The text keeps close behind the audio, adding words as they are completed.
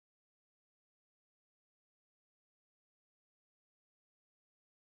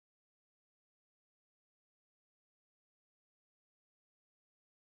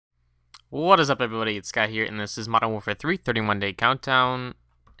What is up, everybody? It's Sky here, and this is Modern Warfare 3 31-day countdown,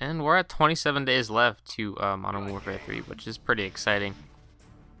 and we're at 27 days left to Modern Warfare 3, which is pretty exciting.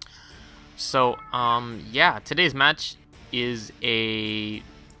 So, yeah, today's match is a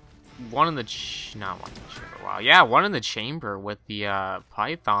one in the not one in the chamber. Wow, yeah, one in the chamber with the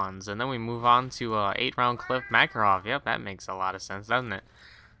Pythons, and then we move on to 8-round Cliff Makarov. Yep, that makes a lot of sense, doesn't it?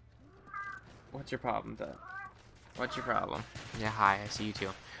 What's your problem, Dad? What's your problem? Yeah, hi, I see you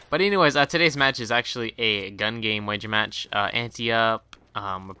too. But anyways, today's match is actually a gun game wager match. Ante-up. We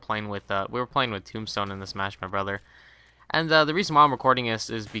were playing with Tombstone in this match, my brother. And the reason why I'm recording this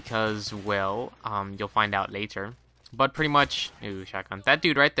is because, well, you'll find out later. But pretty much, ooh, shotgun. That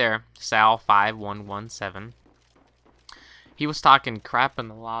dude right there, Sal5117. He was talking crap in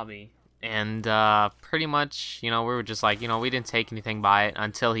the lobby. And pretty much, we were just like, we didn't take anything by it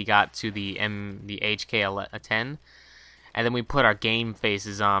until he got to the HK10. And then we put our game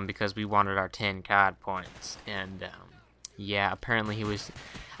faces on because we wanted our 10 COD points. And yeah, apparently he was.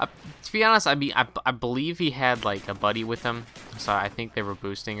 To be honest, I believe he had like a buddy with him, so I think they were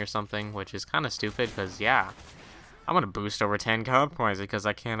boosting or something, which is kind of stupid. Because yeah, I'm gonna boost over 10 COD points because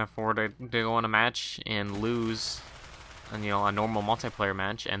I can't afford to go in a match and lose, and a normal multiplayer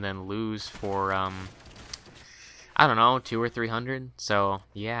match, and then lose for I don't know, 200 or 300. So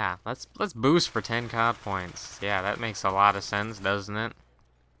yeah, let's boost for 10 COD points. Yeah, that makes a lot of sense, doesn't it?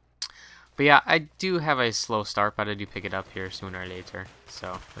 But yeah, I do have a slow start, but I do pick it up here sooner or later.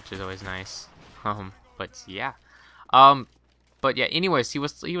 So, which is always nice. But yeah, but yeah. Anyways, he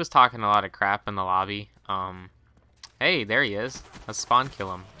was talking a lot of crap in the lobby. Hey, there he is. Let's spawn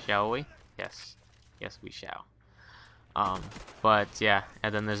kill him, shall we? Yes, yes, we shall. But yeah,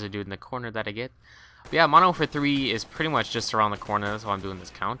 and then there's a dude in the corner that I get. But yeah, Modern Warfare 3 is pretty much just around the corner. That's why I'm doing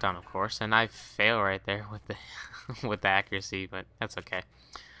this countdown, of course. And I fail right there with the with the accuracy, but that's okay.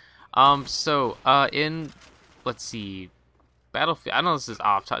 Let's see, Battlefield. I know this is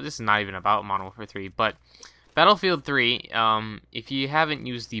off top. This is not even about Modern Warfare 3, but Battlefield 3. If you haven't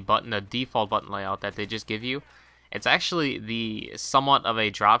used the default button layout that they just give you, it's actually the somewhat of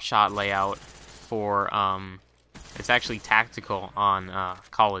a drop shot layout for It's actually tactical on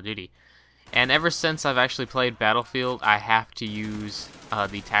Call of Duty. And ever since I've actually played Battlefield, I have to use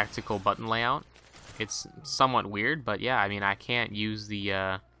the tactical button layout. It's somewhat weird, but yeah, I mean, I can't use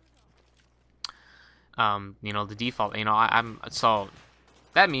the the default. So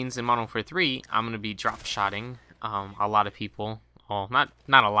that means in Modern Warfare 3, I'm gonna be drop shotting a lot of people. Well, not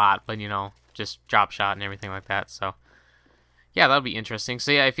a lot, but just drop shot and everything like that. So yeah, that'll be interesting.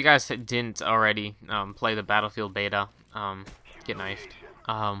 So yeah, if you guys didn't already play the Battlefield beta, get knifed.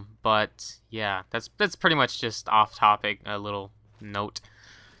 But yeah, that's pretty much just off topic, a little note.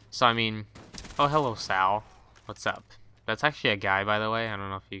 So I mean, oh, hello Sal, what's up? That's actually a guy, by the way. I don't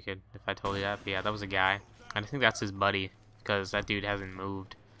know if I told you that, but yeah, that was a guy. I think that's his buddy because that dude hasn't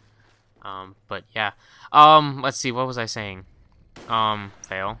moved. But yeah, let's see, what was I saying?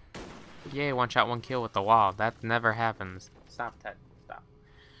 Fail. Yay, one shot, one kill with the wall. That never happens. Stop that.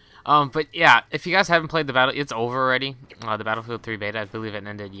 But yeah, if you guys haven't played it's over already. The Battlefield 3 beta, I believe it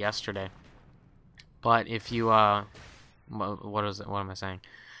ended yesterday. But if you, what am I saying?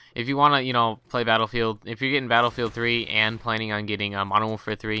 If you want to, play Battlefield, if you're getting Battlefield 3 and planning on getting Modern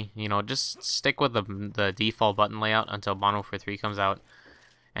Warfare 3, just stick with the default button layout until Modern Warfare 3 comes out.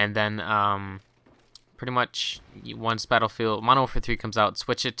 And then, pretty much, once Modern Warfare 3 comes out,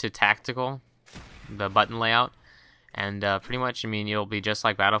 switch it to tactical, the button layout. And pretty much, I mean, you'll be just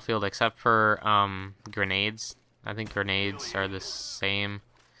like Battlefield, except for grenades. I think grenades are the same.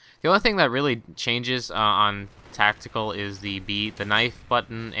 The only thing that really changes on tactical is the knife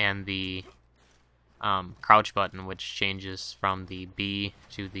button and the crouch button, which changes from the B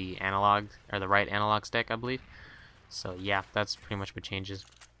to the analog, or the right analog stick, I believe. So yeah, that's pretty much what changes.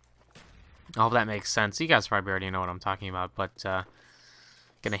 I hope that makes sense. You guys probably already know what I'm talking about, but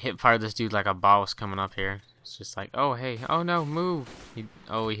gonna hip fire this dude like a boss coming up here. It's just like, oh hey, oh no, move. He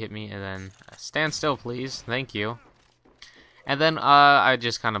hit me, and then stand still, please. Thank you. And then I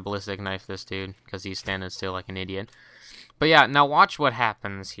just kind of ballistic knife this dude because he's standing still like an idiot. But yeah, now watch what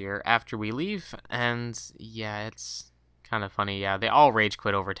happens here after we leave. And yeah, it's kind of funny. Yeah, they all rage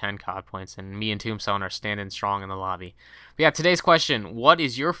quit over 10 COD points, and me and Tombstone are standing strong in the lobby. But yeah, today's question: what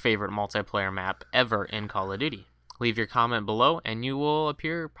is your favorite multiplayer map ever in Call of Duty? Leave your comment below, and you will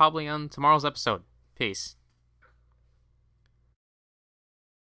appear probably on tomorrow's episode. Peace.